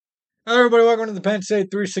Hello, everybody. Welcome to the Penn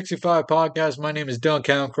State 365 podcast. My name is Dylan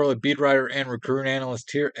Cowan, beat writer and recruiting analyst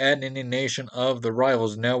here at Indian Nation of the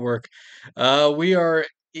Rivals Network. We are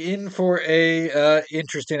in for a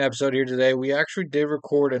interesting episode here today. We actually did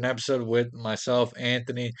record an episode with myself,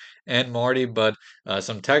 Anthony, and Marty, but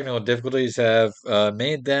some technical difficulties have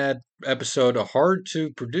made that episode hard to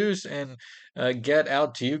produce and get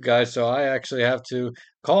out to you guys. So I actually have to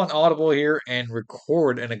call an audible here and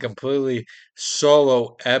record in a completely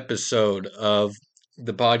solo episode of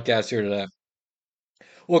the podcast here today.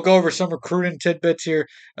 We'll go over some recruiting tidbits here,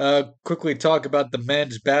 quickly talk about the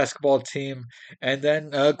men's basketball team, and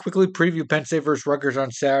then quickly preview Penn State versus Rutgers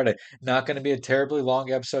on Saturday. Not going to be a terribly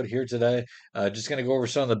long episode here today. Just going to go over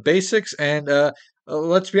some of the basics and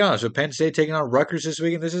let's be honest, with Penn State taking on Rutgers this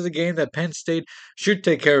weekend, this is a game that Penn State should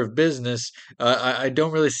take care of business. I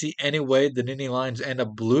don't really see any way the Nittany Lions end up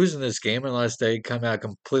losing this game unless they come out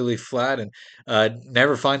completely flat and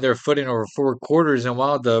never find their footing over four quarters. And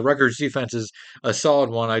while the Rutgers defense is a solid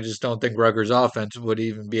one, I just don't think Rutgers offense would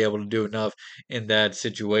even be able to do enough in that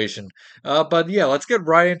situation. But yeah, let's get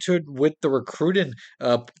right into it with the recruiting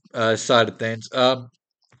side of things.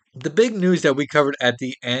 The big news that we covered at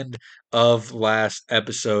the end of last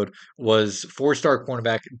episode was four-star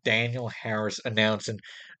cornerback Daniel Harris announcing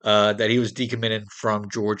that he was decommitted from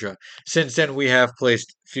Georgia. Since then, we have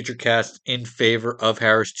placed future casts in favor of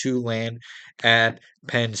Harris to land at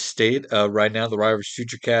Penn State. Right now, the Rivals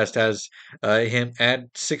future cast has him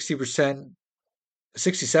at 60%,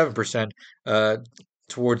 67%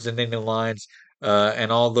 towards the Nittany Lions.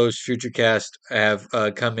 And all those future casts have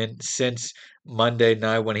come in since Monday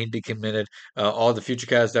night when he decommitted. All the future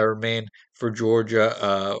casts that remain for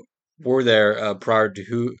Georgia were there prior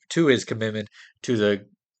to his commitment to the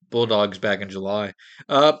Bulldogs back in July.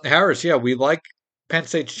 Harris, yeah, we like Penn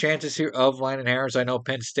State's chances here of landing Harris. I know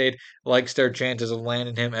Penn State likes their chances of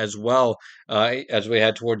landing him as well as we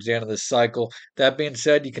head towards the end of the cycle. That being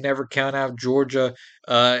said, you can never count out Georgia.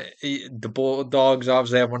 The Bulldogs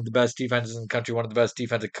obviously have one of the best defenses in the country, one of the best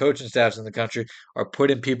defensive coaching staffs in the country, are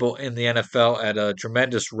putting people in the NFL at a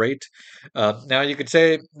tremendous rate. Now, you could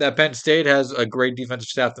say that Penn State has a great defensive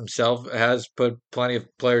staff themselves, has put plenty of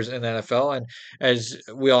players in the NFL, and as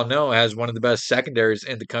we all know, has one of the best secondaries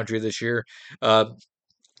in the country this year.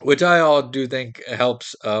 Which I all do think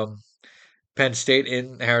helps Penn State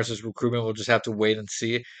in Harris's recruitment. We'll just have to wait and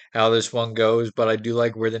see how this one goes. But I do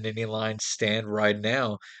like where the Nittany Lions stand right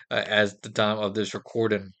now as the time of this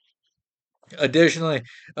recording. Additionally,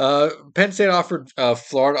 Penn State offered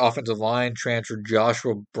Florida offensive line transfer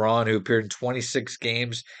Joshua Braun, who appeared in 26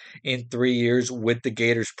 games in 3 years with the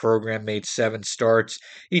Gators program, made 7 starts.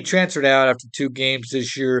 He transferred out after 2 games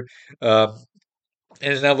this year.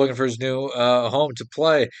 And is now looking for his new home to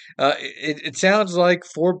play. It sounds like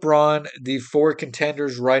for Braun, the four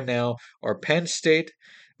contenders right now are Penn State,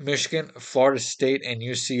 Michigan, Florida State, and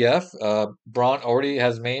UCF. Braun already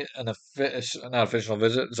has made not official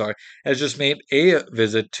visit, sorry, has just made a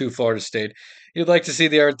visit to Florida State. You'd like to see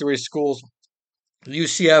the other three schools.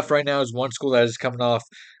 UCF right now is one school that is coming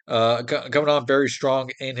on very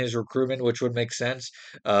strong in his recruitment, which would make sense.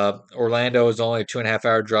 Orlando is only a 2.5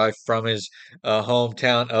 hour drive from his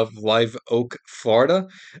hometown of Live Oak, Florida.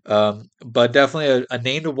 But definitely a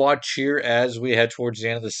name to watch here as we head towards the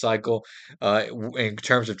end of the cycle in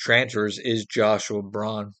terms of transfers is Joshua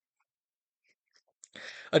Braun.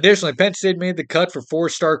 Additionally, Penn State made the cut for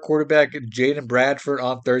four-star quarterback Jaden Bradford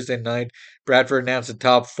on Thursday night. Bradford announced the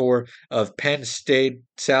top four of Penn State,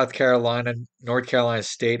 South Carolina, North Carolina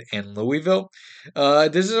State, and Louisville.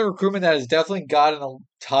 This is a recruitment that has definitely gotten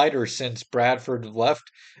tighter since Bradford left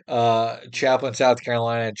Chaplin, South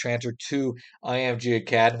Carolina, and transferred to IMG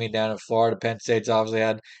Academy down in Florida. Penn State's obviously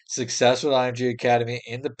had success with IMG Academy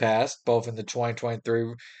in the past, both in the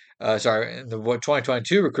 2023 in the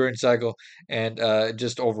 2022 recruiting cycle and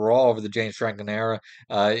just overall over the James Franklin era.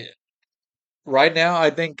 Right now,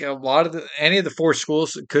 I think any of the four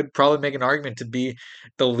schools could probably make an argument to be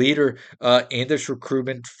the leader in this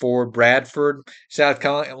recruitment for Bradford. South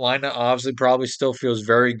Carolina obviously probably still feels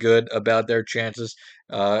very good about their chances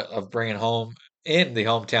of bringing home in the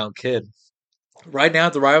hometown kid. Right now,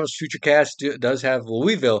 the Rivals future cast does have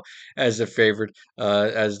Louisville as a favorite,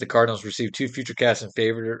 as the Cardinals received two future casts in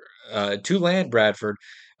favor to land Bradford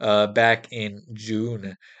back in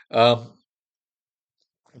June.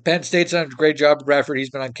 Penn State's done a great job with Bradford. He's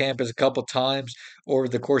been on campus a couple times over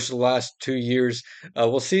the course of the last 2 years.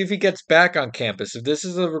 We'll see if he gets back on campus. If this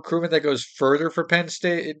is a recruitment that goes further for Penn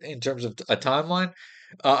State in terms of a timeline,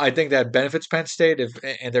 I think that benefits Penn State if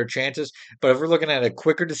and their chances. But if we're looking at a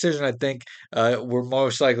quicker decision, I think we're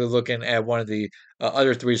most likely looking at one of the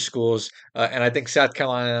other three schools, and I think South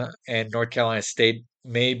Carolina and North Carolina State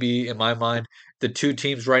may be, in my mind, the two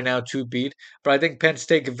teams right now to beat. But I think Penn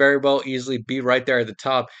State could very well easily be right there at the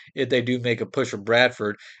top if they do make a push for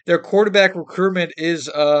Bradford. Their quarterback recruitment is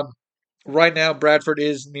right now. Bradford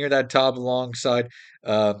is near that top alongside.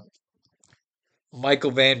 Uh,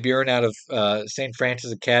 Michael Van Buren out of St.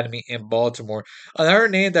 Francis Academy in Baltimore. Another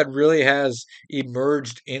name that really has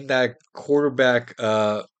emerged in that quarterback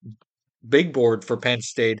big board for Penn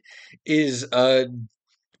State is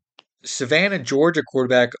Savannah, Georgia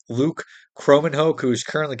quarterback Luke Kromenhoek, who is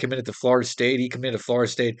currently committed to Florida State. He committed to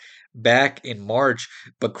Florida State back in March,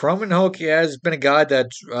 but Kromenhoek has been a guy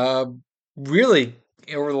that's really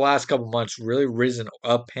over the last couple months really risen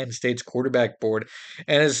up Penn State's quarterback board,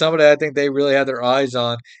 and is somebody I think they really have their eyes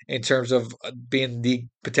on in terms of being the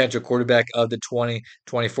potential quarterback of the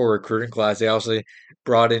 2024 recruiting class. They also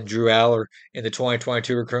brought in Drew Aller in the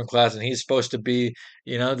 2022 recruiting class, and he's supposed to be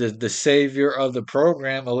the savior of the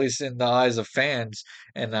program, at least in the eyes of fans.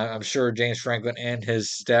 And I'm sure James Franklin and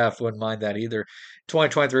his staff wouldn't mind that either.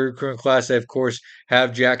 2023 recruiting class, they of course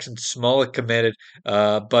have Jackson Smollett committed,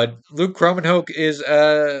 but Luke Kromenhoek is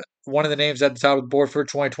one of the names at the top of the board for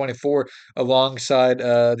 2024, alongside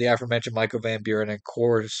the aforementioned Michael Van Buren and, of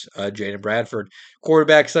course, Jaden Bradford.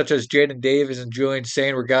 Quarterbacks such as Jaden Davis and Julian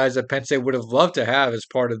Sain were guys that Penn State would have loved to have as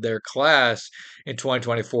part of their class in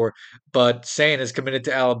 2024, but Sain is committed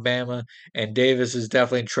to Alabama, and Davis is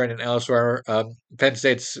definitely trending elsewhere. Penn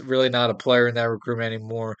State's really not a player in that recruitment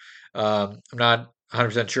anymore. I'm not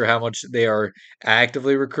 100% sure how much they are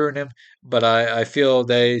actively recruiting him, but I feel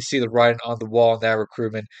they see the writing on the wall in that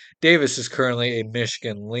recruitment. Davis is currently a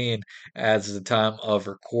Michigan lean as of the time of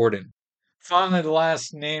recording. Finally, the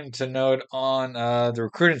last name to note on the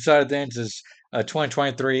recruiting side of things is a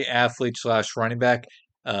 2023 athlete slash running back.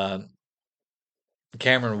 Uh,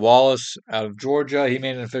 Cameron Wallace out of Georgia. He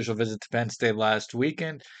made an official visit to Penn State last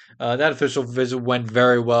weekend. That official visit went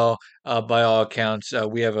very well by all accounts.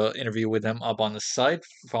 We have an interview with him up on the site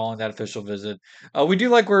following that official visit. We do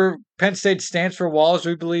like where Penn State stands for Wallace.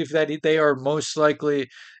 We believe that they are most likely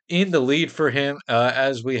in the lead for him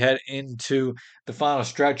as we head into the final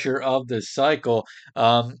stretch here of this cycle.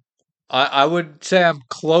 I would say I'm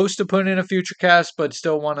close to putting in a future cast, but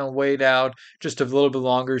still want to wait out just a little bit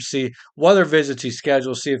longer, see what other visits he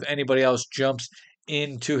schedules, see if anybody else jumps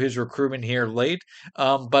into his recruitment here late.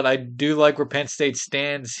 But I do like where Penn State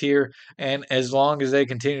stands here, and as long as they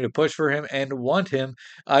continue to push for him and want him,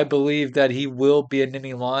 I believe that he will be a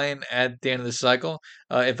Nittany Lion at the end of the cycle.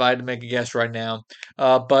 If I had to make a guess right now,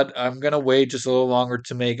 but I'm gonna wait just a little longer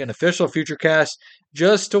to make an official future cast,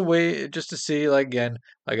 just to wait, just to see, like again,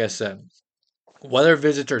 like I said, whether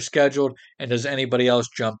visits are scheduled and does anybody else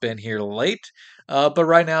jump in here late. But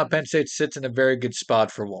right now, Penn State sits in a very good spot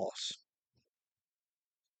for Walls.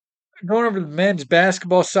 Going over to the men's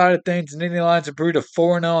basketball side of things, the Nittany Lions improved to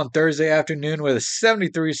 4-0 on Thursday afternoon with a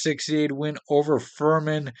 73-68 win over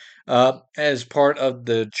Furman as part of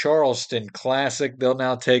the Charleston Classic. They'll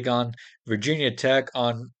now take on Virginia Tech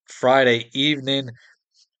on Friday evening.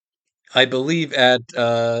 I believe at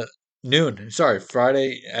noon. Sorry,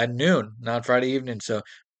 Friday at noon, not Friday evening. So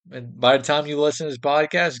by the time you listen to this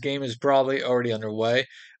podcast, game is probably already underway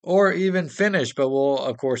or even finished. But we'll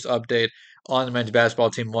of course update on the men's basketball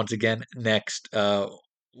team once again next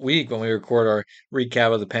week when we record our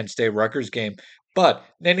recap of the Penn State Rutgers game. But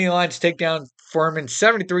Nittany Lions take down Furman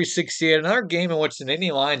 73-68. Another game in which the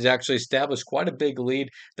Nittany Lions actually established quite a big lead.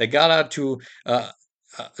 They got out to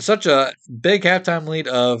such a big halftime lead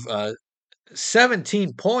of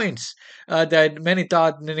 17 points that many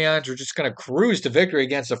thought the Indians were just going to cruise to victory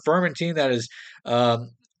against a Furman team that is um,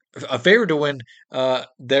 a favorite to win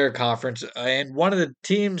their conference and one of the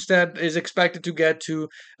teams that is expected to get to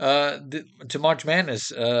March Madness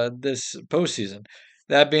this postseason.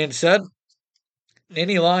 That being said,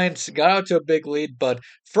 Nittany Lions got out to a big lead, but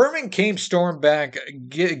Furman came storm back.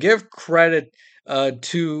 Give credit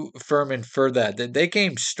to Furman for that. They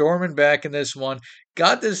came storming back in this one,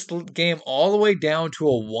 got this game all the way down to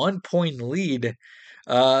a 1 point lead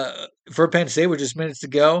for Penn State with just minutes to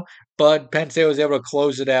go, but Penn State was able to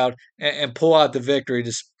close it out and pull out the victory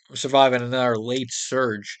to survive in another late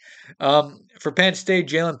surge. For Penn State,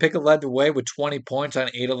 Jalen Pickett led the way with 20 points on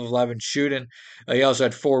 8 of 11 shooting. He also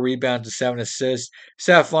had 4 rebounds and 7 assists.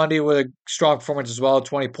 Seth Lundy with a strong performance as well,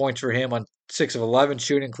 20 points for him on 6 of 11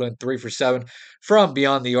 shooting, including 3 for 7 from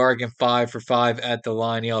beyond the arc and 5 for 5 at the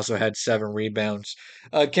line. He also had 7 rebounds.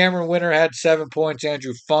 Cameron Winter had 7 points.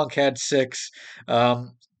 Andrew Funk had 6.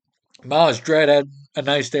 Miles Dredd had a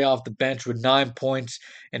nice day off the bench with 9 points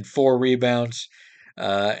and 4 rebounds,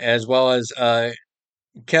 as well as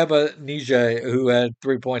Keba Nije, who had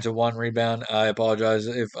 3 points and 1 rebound. I apologize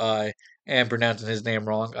if I am pronouncing his name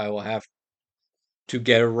wrong. I will have to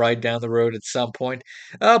get it right down the road at some point.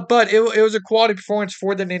 But it was a quality performance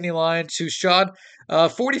for the Nittany Lions, who shot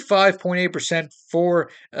 45.8% for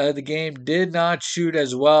the game. Did not shoot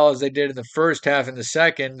as well as they did in the first half. In the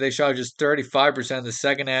second, they shot just 35% in the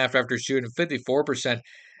second half after shooting 54%.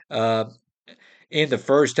 Uh, in the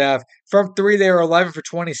first half. From three, they were 11 for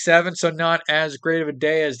 27, so not as great of a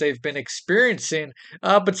day as they've been experiencing,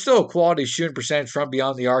 but still a quality shooting percentage from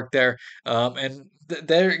beyond the arc there. And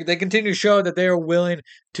they continue to show that they are willing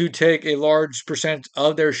to take a large percent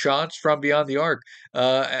of their shots from beyond the arc.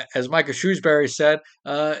 As Micah Shrewsbury said,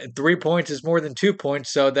 3 points is more than 2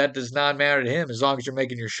 points, so that does not matter to him as long as you're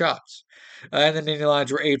making your shots. And the Nittany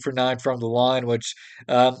Lions were 8 for 9 from the line, which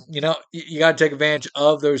you got to take advantage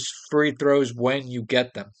of those free throws when you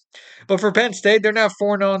get them. But for Penn State, they're now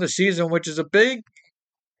 4-0 in the season, which is a big,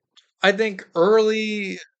 I think,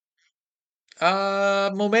 early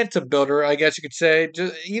momentum builder, I guess you could say.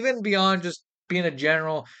 Just even beyond just being a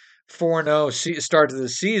general 4-0 start to the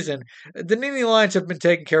season, the Nittany Lions have been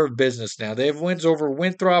taking care of business now. They have wins over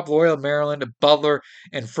Winthrop, Loyola Maryland, Butler,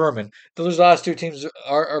 and Furman. Those last two teams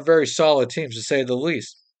are very solid teams, to say the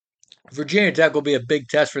least. Virginia Tech will be a big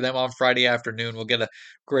test for them on Friday afternoon. We'll get a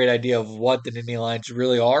great idea of what the Nittany Lions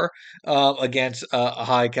really are against a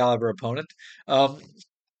high caliber opponent. Um,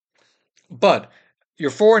 but you're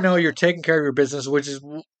 4-0, you're taking care of your business, which is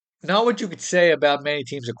not what you could say about many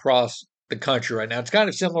teams across the country right now. It's kind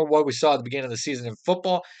of similar to what we saw at the beginning of the season in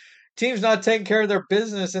football. Teams not taking care of their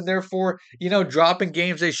business and therefore, dropping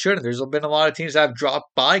games they shouldn't. There's been a lot of teams that have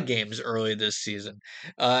dropped by games early this season.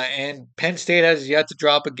 And Penn State has yet to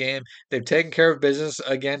drop a game. They've taken care of business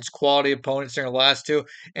against quality opponents in their last two.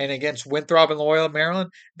 And against Winthrop and Loyola Maryland,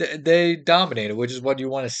 they dominated, which is what you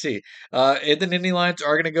want to see. If the Nittany Lions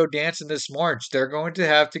are going to go dancing this March, they're going to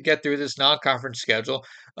have to get through this non-conference schedule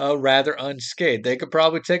rather unscathed. They could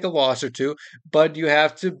probably take a loss or two, but you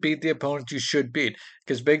have to beat the opponent you should beat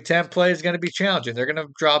because Big Ten play is going to be challenging. They're going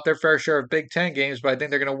to drop their fair share of Big Ten games, but I think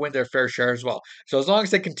they're going to win their fair share as well. So as long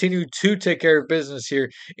as they continue to take care of business here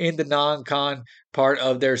in the non-con part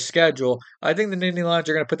of their schedule, I think the Nittany Lions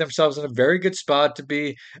are going to put themselves in a very good spot to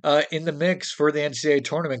be in the mix for the NCAA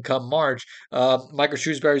tournament come March. Michael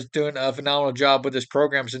Shrewsbury is doing a phenomenal job with this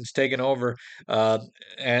program since taking over.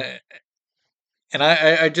 And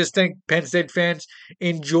I just think Penn State fans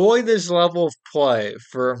enjoy this level of play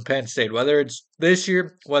from Penn State, whether it's this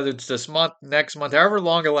year, whether it's this month, next month, however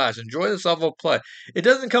long it lasts. Enjoy this level of play. It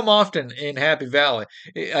doesn't come often in Happy Valley.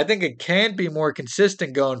 I think it can be more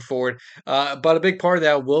consistent going forward, but a big part of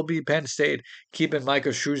that will be Penn State keeping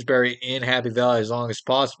Michael Shrewsbury in Happy Valley as long as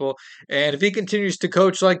possible. And if he continues to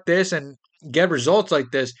coach like this and get results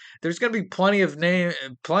like this, there's going to be plenty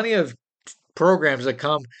of programs that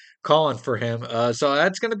come calling for him. So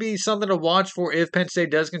that's going to be something to watch for if Penn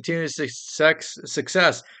State does continue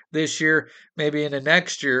success this year, maybe in the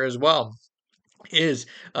next year as well. Is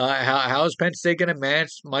how is Penn State going to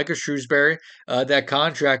manage Micah Shrewsbury that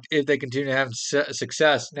contract if they continue to have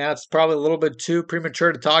success? Now it's probably a little bit too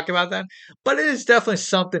premature to talk about that, but it is definitely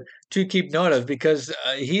something to keep note of because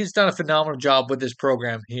he's done a phenomenal job with this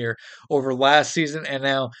program here over last season and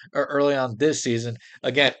now early on this season.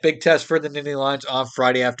 Again, big test for the Nittany Lions on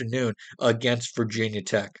Friday afternoon against Virginia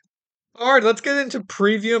Tech. All right, let's get into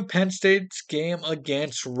previewing Penn State's game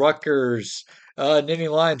against Rutgers. Nittany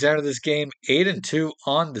Lions entered this game 8-2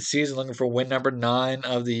 on the season, looking for win number 9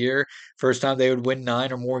 of the year. First time they would win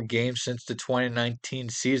 9 or more games since the 2019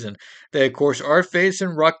 season. They, of course, are facing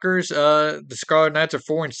Rutgers. The Scarlet Knights are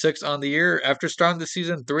 4-6 on the year after starting the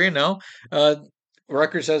season 3-0.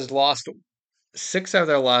 Rutgers has lost 6 out of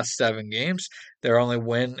their last 7 games. Their only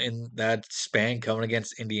win in that span coming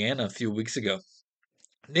against Indiana a few weeks ago.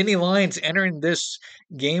 Nittany Lions entering this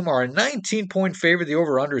game are a 19-point favorite. The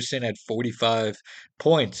over-under is sitting at 45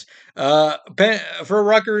 points. For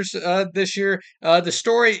Rutgers this year, the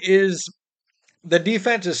story is the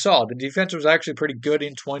defense is solid. The defense was actually pretty good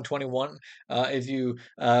in 2021 if you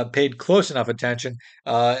paid close enough attention.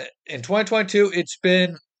 In 2022, it's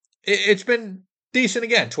been decent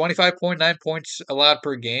again. 25.9 points allowed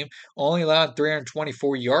per game, only allowed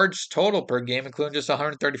 324 yards total per game, including just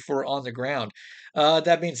 134 on the ground.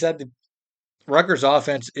 That being said, the Rutgers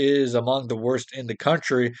offense is among the worst in the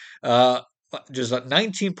country. Just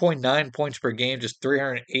 19.9 points per game, just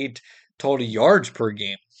 308 total yards per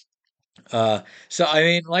game. Uh, so I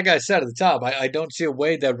mean, like I said at the top, I don't see a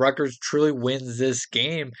way that Rutgers truly wins this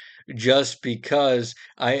game just because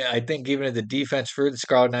I think even if the defense for the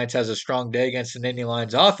Scarlet Knights has a strong day against the Nittany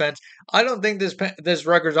Lions offense, I don't think this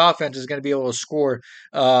Rutgers offense is going to be able to score,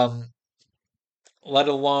 um, let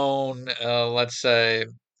alone let's say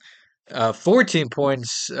 14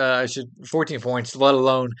 points. I should 14 points, let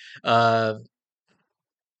alone uh,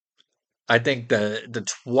 I think the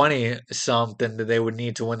 20 something that they would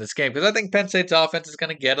need to win this game because I think Penn State's offense is going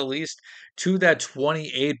to get at least to that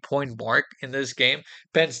 28-point mark in this game.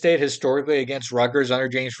 Penn State historically against Rutgers under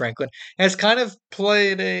James Franklin has kind of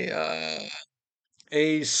played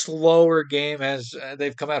a slower game as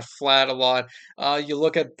they've come out flat a lot. You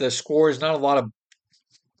look at the scores, not a lot of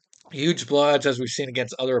huge blowouts as we've seen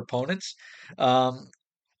against other opponents. Um,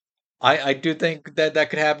 I do think that that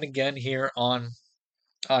could happen again here on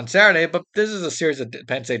Saturday, but this is a series that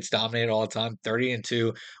Penn State's dominated all the time.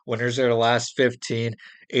 30-2, winners of their last 15,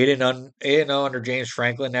 8-0 under James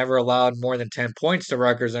Franklin. Never allowed more than 10 points to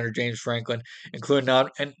Rutgers under James Franklin, including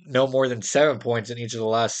not and no more than 7 points in each of the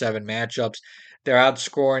last seven matchups. They're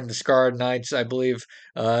outscoring the Scarred Knights, I believe,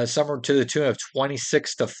 somewhere to the tune of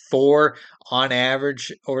 26-4 on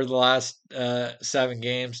average over the last seven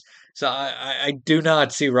games. So I do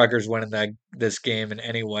not see Rutgers winning this game in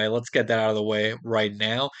any way. Let's get that out of the way right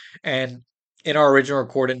now. And in our original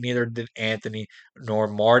recording, neither did Anthony nor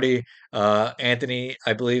Marty. Anthony,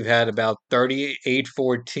 I believe, had about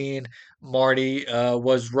 38-14. Marty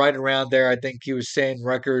was right around there. I think he was saying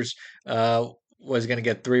Rutgers was going to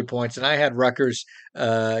get 3 points, and I had Rutgers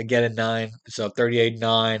get a 9. So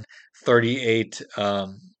 38-9, 38.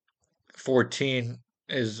 14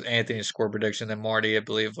 is Anthony's score prediction. Then Marty, I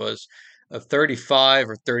believe, was a 35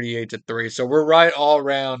 or 38-3. So we're right all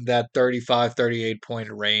around that 35, 38 point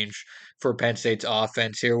range for Penn State's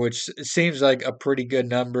offense here, which seems like a pretty good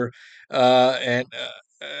number. And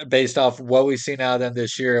based off what we've seen out of them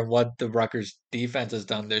this year and what the Rutgers defense has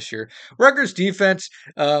done this year. Rutgers defense,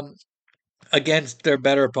 against their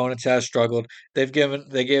better opponents has struggled. They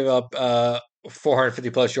gave up 450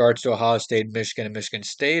 plus yards to Ohio State, Michigan, and Michigan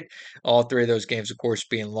State. All three of those games, of course,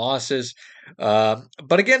 being losses.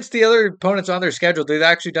 But against the other opponents on their schedule, they've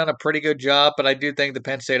actually done a pretty good job. But I do think the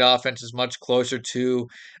Penn State offense is much closer to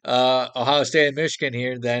Ohio State and Michigan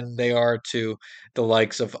here than they are to the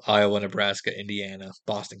likes of Iowa, Nebraska, Indiana,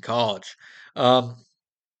 Boston College. Um,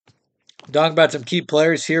 Talking about some key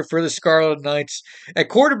players here for the Scarlet Knights. At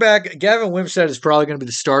quarterback, Gavin Wimsatt is probably going to be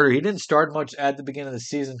the starter. He didn't start much at the beginning of the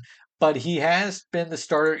season, but he has been the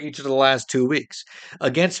starter each of the last 2 weeks.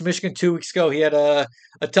 Against Michigan 2 weeks ago, he had a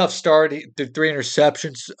tough start. He threw three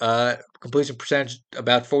interceptions, completion percentage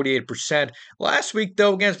about 48%. Last week,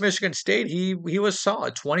 though, against Michigan State, he was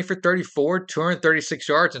solid 20 for 34, 236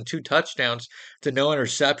 yards, and two touchdowns to no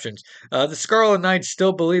interceptions. The Scarlet Knights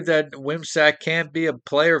still believe that Wimsack can be a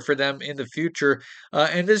player for them in the future,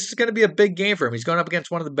 and this is going to be a big game for him. He's going up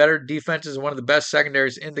against one of the better defenses and one of the best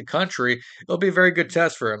secondaries in the country. It'll be a very good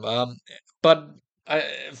test for him. But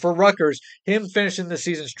for Rutgers, him finishing the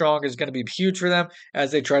season strong is going to be huge for them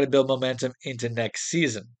as they try to build momentum into next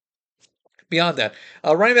season. Beyond that,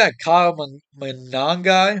 running back Kyle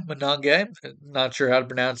Monangai, not sure how to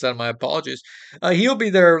pronounce that. My apologies. He'll be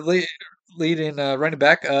their leading running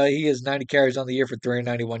back. He has 90 carries on the year for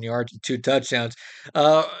 391 yards and two touchdowns.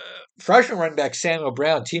 Uh, Freshman running back Samuel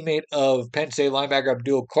Brown, teammate of Penn State linebacker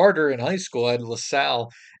Abdul Carter in high school at LaSalle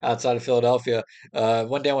outside of Philadelphia,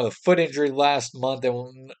 went down with a foot injury last month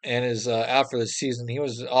and is out for the season. He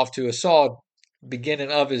was off to a solid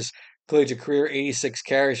beginning of his collegiate career, 86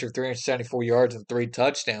 carries for 374 yards and three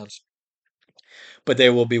touchdowns, but they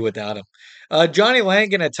will be without him. Johnny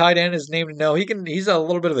Langan at tight end is named to know. He's a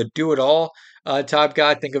little bit of a do-it-all type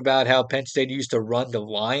guy. Think about how Penn State used to run the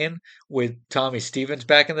Lion with Tommy Stevens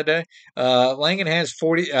back in the day. Langan has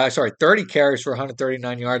 30 carries for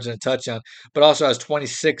 139 yards and a touchdown, but also has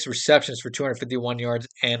 26 receptions for 251 yards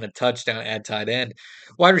and a touchdown at tight end.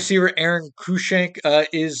 Wide receiver Aaron Kushank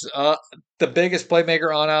is the biggest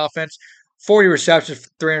playmaker on offense. 40 receptions for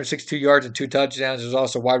 362 yards and two touchdowns. There's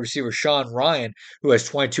also wide receiver Sean Ryan, who has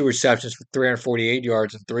 22 receptions for 348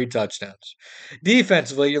 yards and three touchdowns.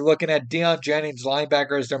 Defensively, you're looking at Deion Jennings,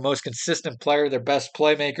 linebacker, as their most consistent player, their best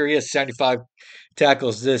playmaker. He has 75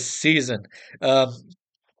 tackles this season. Um,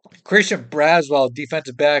 Christian Braswell,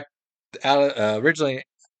 defensive back, originally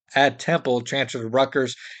at Temple, transferred to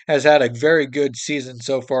Rutgers, has had a very good season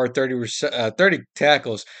so far 30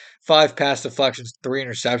 tackles, five pass deflections, three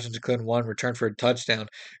interceptions, including one return for a touchdown.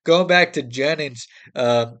 Going back to Jennings,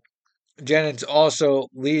 Jennings also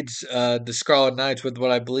leads the Scarlet Knights with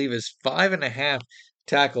what I believe is 5.5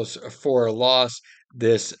 tackles for a loss.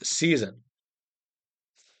 this season.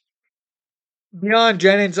 Beyond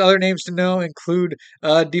Jennings, other names to know include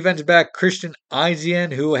defensive back Christian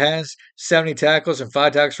Izien, who has 70 tackles and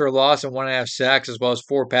 5 tackles for a loss and 1.5 sacks, as well as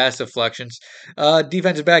 4 pass deflections.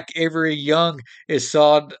 Defensive back Avery Young is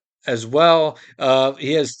solid as well.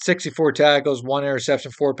 He has 64 tackles, 1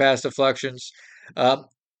 interception, 4 pass deflections. Um,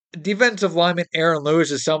 Defensive lineman Aaron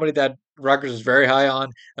Lewis is somebody that Rutgers is very high on.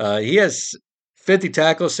 He has 50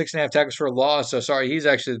 tackles, 6.5 tackles for a loss. So sorry, he's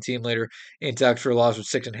actually the team leader in tackles for a loss with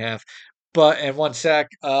 6.5 and 1 sack.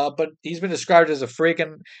 But he's been described as a freak,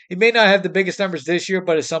 and he may not have the biggest numbers this year,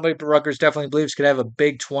 but is somebody Rutgers definitely believes could have a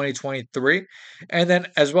big 2023. And then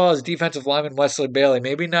as well as defensive lineman Wesley Bailey,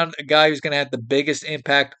 maybe not a guy who's going to have the biggest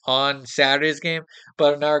impact on Saturday's game,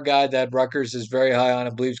 but another guy that Rutgers is very high on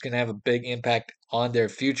and believes can have a big impact on their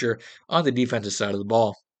future on the defensive side of the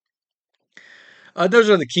ball. Those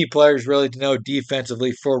are the key players really to know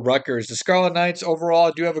defensively for Rutgers. The Scarlet Knights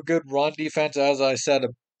overall do have a good run defense, as I said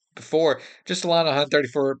before, just allowing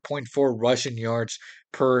 134.4 rushing yards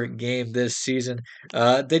per game this season.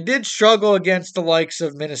 They did struggle against the likes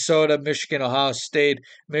of Minnesota, Michigan, Ohio State,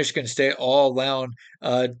 Michigan State, all allowing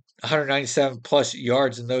 197 plus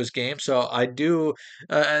yards in those games. So I do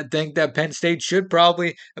think that Penn State should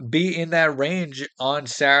probably be in that range on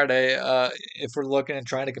Saturday if we're looking and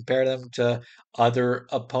trying to compare them to other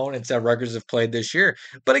opponents that Rutgers have played this year.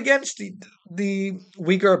 But against the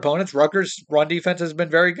weaker opponents, Rutgers' run defense has been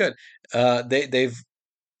very good. They've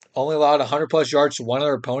only allowed 100 plus yards to one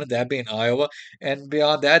other opponent, that being Iowa. And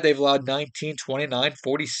beyond that, they've allowed 19, 29,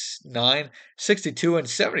 49, 62, and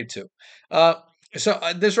 72. Uh,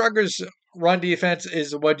 this Rutgers run defense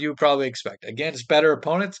is what you probably expect. Against better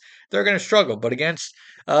opponents, they're going to struggle. But against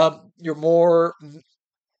your more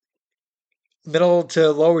middle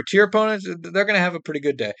to lower tier opponents, they're going to have a pretty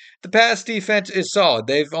good day. The pass defense is solid.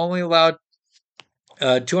 They've only allowed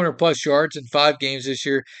 200 plus yards in 5 games this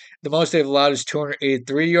year. The most they've allowed is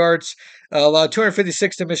 283 yards. Allowed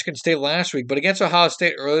 256 to Michigan State last week, but against Ohio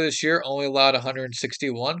State earlier this year, only allowed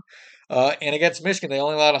 161. And against Michigan, they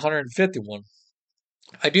only allowed 151.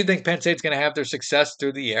 I do think Penn State's going to have their success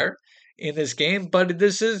through the air in this game, but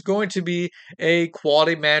this is going to be a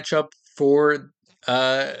quality matchup for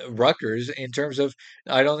Rutgers in terms of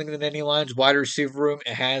I don't think that any line's wide receiver room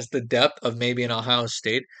has the depth of maybe an Ohio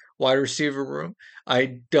State wide receiver room.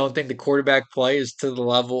 I don't think the quarterback play is to the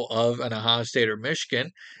level of an Ohio State or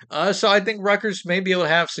Michigan. So I think Rutgers may be able to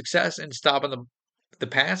have success in stopping the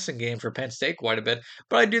passing game for Penn State quite a bit,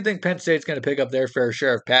 but I do think Penn State's going to pick up their fair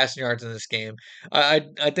share of passing yards in this game. I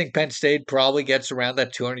think Penn State probably gets around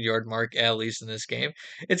that 200-yard mark at least in this game.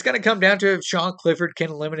 It's going to come down to if Sean Clifford can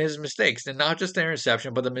limit his mistakes, and not just the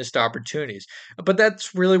interception, but the missed opportunities. But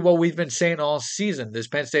that's really what we've been saying all season. This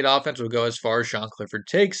Penn State offense will go as far as Sean Clifford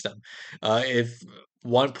takes them. If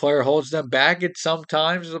one player holds them back, it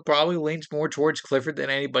sometimes probably leans more towards Clifford than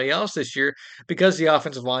anybody else this year because the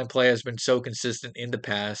offensive line play has been so consistent in the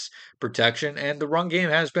pass protection and the run game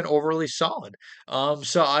has been overly solid.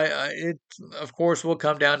 It of course will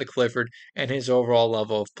come down to Clifford and his overall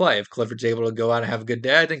level of play. If Clifford's able to go out and have a good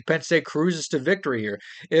day, I think Penn State cruises to victory here.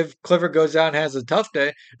 If Clifford goes out and has a tough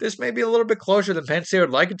day, this may be a little bit closer than Penn State would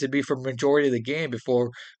like it to be for majority of the game before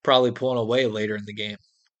probably pulling away later in the game.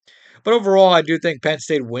 But overall, I do think Penn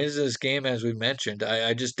State wins this game, as we mentioned.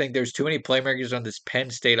 I just think there's too many playmakers on this Penn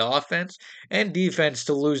State offense and defense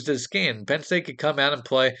to lose this game. Penn State could come out and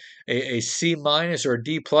play a C minus or a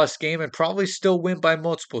D plus game and probably still win by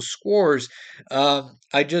multiple scores.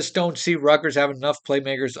 I just don't see Rutgers having enough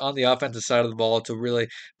playmakers on the offensive side of the ball to really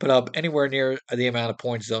put up anywhere near the amount of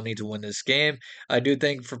points they'll need to win this game. I do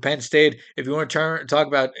think for Penn State, if you want to talk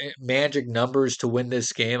about magic numbers to win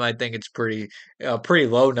this game, I think it's a pretty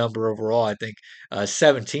low number overall. I think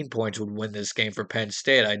 17 points would win this game for Penn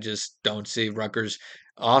State. I just don't see Rutgers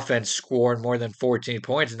offense scoring more than 14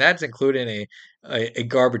 points, and that's including a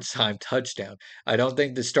garbage time touchdown. I don't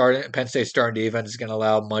think the Penn State starting defense is going to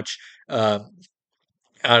allow much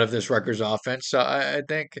out of this Rutgers offense. So I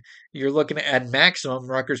think you're looking at maximum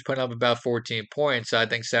Rutgers putting up about 14 points. So I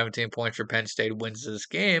think 17 points for Penn State wins this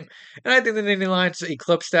game. And I think the Nittany Lions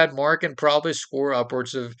eclipse that mark and probably score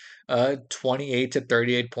upwards of 28 to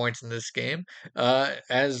 38 points in this game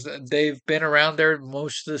as they've been around there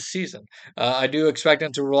most of the season. I do expect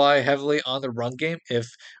them to rely heavily on the run game if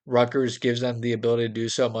Rutgers gives them the ability to do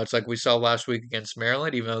so, much like we saw last week against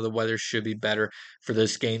Maryland, even though the weather should be better for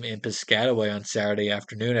this game in Piscataway on Saturday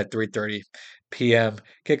afternoon at 3:30 p.m.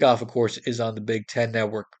 Kickoff, of course, is on the Big Ten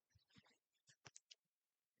Network.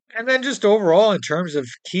 And then just overall, in terms of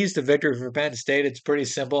keys to victory for Penn State, it's pretty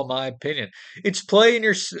simple in my opinion. It's play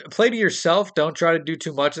to yourself. Don't try to do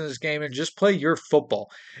too much in this game, and just play your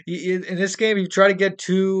football. In this game, you try to get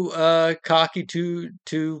too cocky, too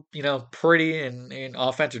pretty in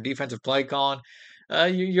offensive defensive play calling.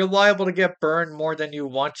 You're liable to get burned more than you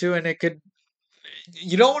want to, and it could.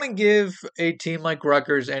 You don't want to give a team like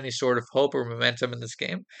Rutgers any sort of hope or momentum in this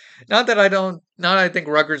game. Not that I think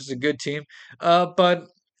Rutgers is a good team, but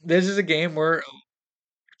this is a game where,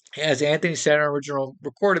 as Anthony said in our original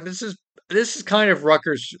recording, this is kind of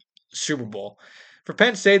Rutgers' Super Bowl. For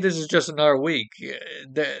Penn State, this is just another week.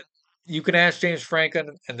 You can ask James Franklin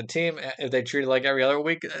and the team if they treat it like every other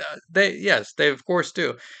week. They of course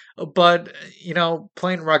do. But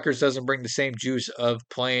playing Rutgers doesn't bring the same juice of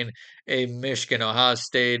playing a Michigan, Ohio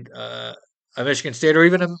State, a Michigan State, or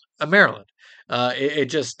even a Maryland. It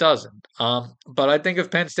just doesn't. But I think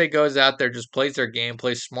if Penn State goes out there, just plays their game,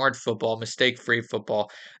 plays smart football, mistake-free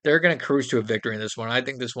football, they're going to cruise to a victory in this one. I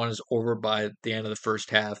think this one is over by the end of the first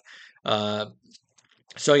half. Uh,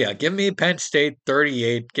 so yeah, give me Penn State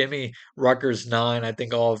 38. Give me Rutgers 9. I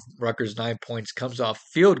think all of Rutgers 9 points comes off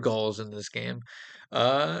field goals in this game.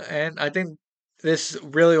 And I think this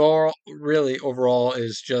really overall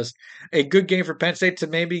is just a good game for Penn State to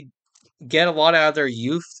maybe get a lot out of their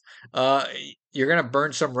youth. Uh, you're going to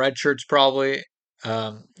burn some red shirts probably.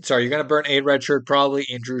 You're going to burn a red shirt probably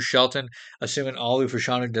in Drew Shelton, assuming Olu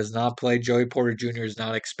Fashanu does not play. Joey Porter Jr. is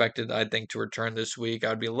not expected, I think, to return this week.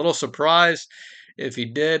 I'd be a little surprised if he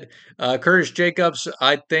did. Curtis Jacobs,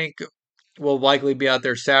 I think, will likely be out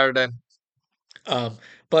there Saturday. Um,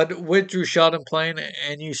 but with Drew Shelton playing,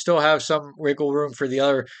 and you still have some wiggle room for the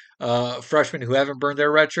other freshmen who haven't burned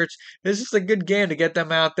their red shirts, this is a good game to get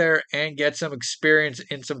them out there and get some experience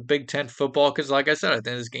in some Big Ten football. Because, like I said, I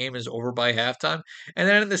think this game is over by halftime, and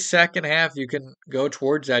then in the second half, you can go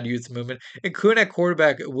towards that youth movement, including at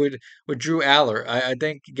quarterback with Drew Aller. I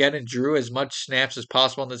think getting Drew as much snaps as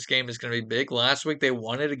possible in this game is going to be big. Last week they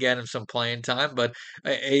wanted to get him some playing time, but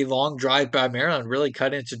a long drive by Maryland really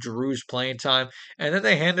cut into Drew's playing time. And then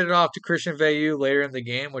they handed it off to Christian Veilleux later in the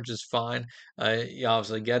game, which is fine. You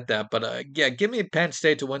obviously get that. But yeah, give me Penn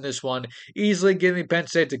State to win this one easily. Give me Penn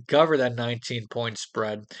State to cover that 19-point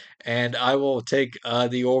spread. And I will take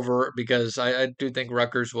the over because I do think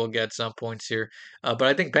Rutgers will get some points here. But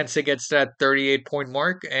I think Penn State gets that 38-point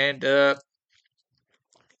mark. And it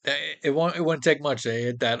wouldn't take much to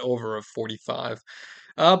hit that over of 45.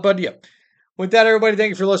 But yeah, with that, everybody, thank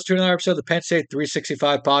you for listening to another episode of the Penn State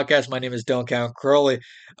 365 podcast. My name is Dylan Count Curley.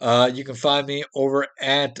 You can find me over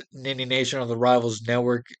at Nindy Nation on the Rivals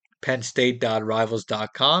Network,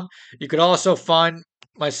 pennstate.rivals.com. You can also find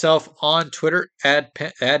myself on Twitter at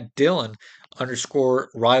Dylan underscore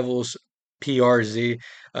Rivals PRZ.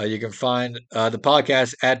 You can find the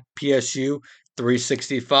podcast at PSU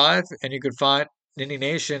 365, and you can find Nindy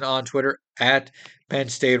Nation on Twitter at Penn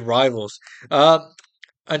State Rivals.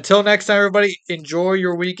 Until next time, everybody, enjoy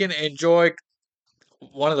your weekend. Enjoy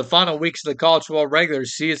one of the final weeks of the college football regular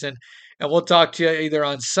season. And we'll talk to you either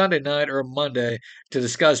on Sunday night or Monday to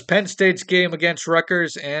discuss Penn State's game against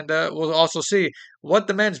Rutgers. And we'll also see what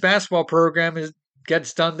the men's basketball program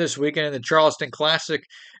gets done this weekend in the Charleston Classic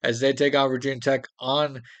as they take on Virginia Tech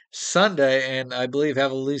on Sunday. And I believe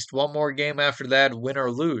have at least one more game after that, win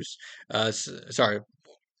or lose.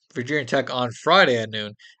 Virginia Tech on Friday at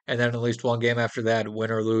noon, and then at least one game after that,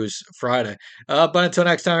 win or lose Friday. But until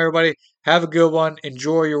next time, everybody, have a good one.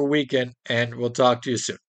 Enjoy your weekend, and we'll talk to you soon.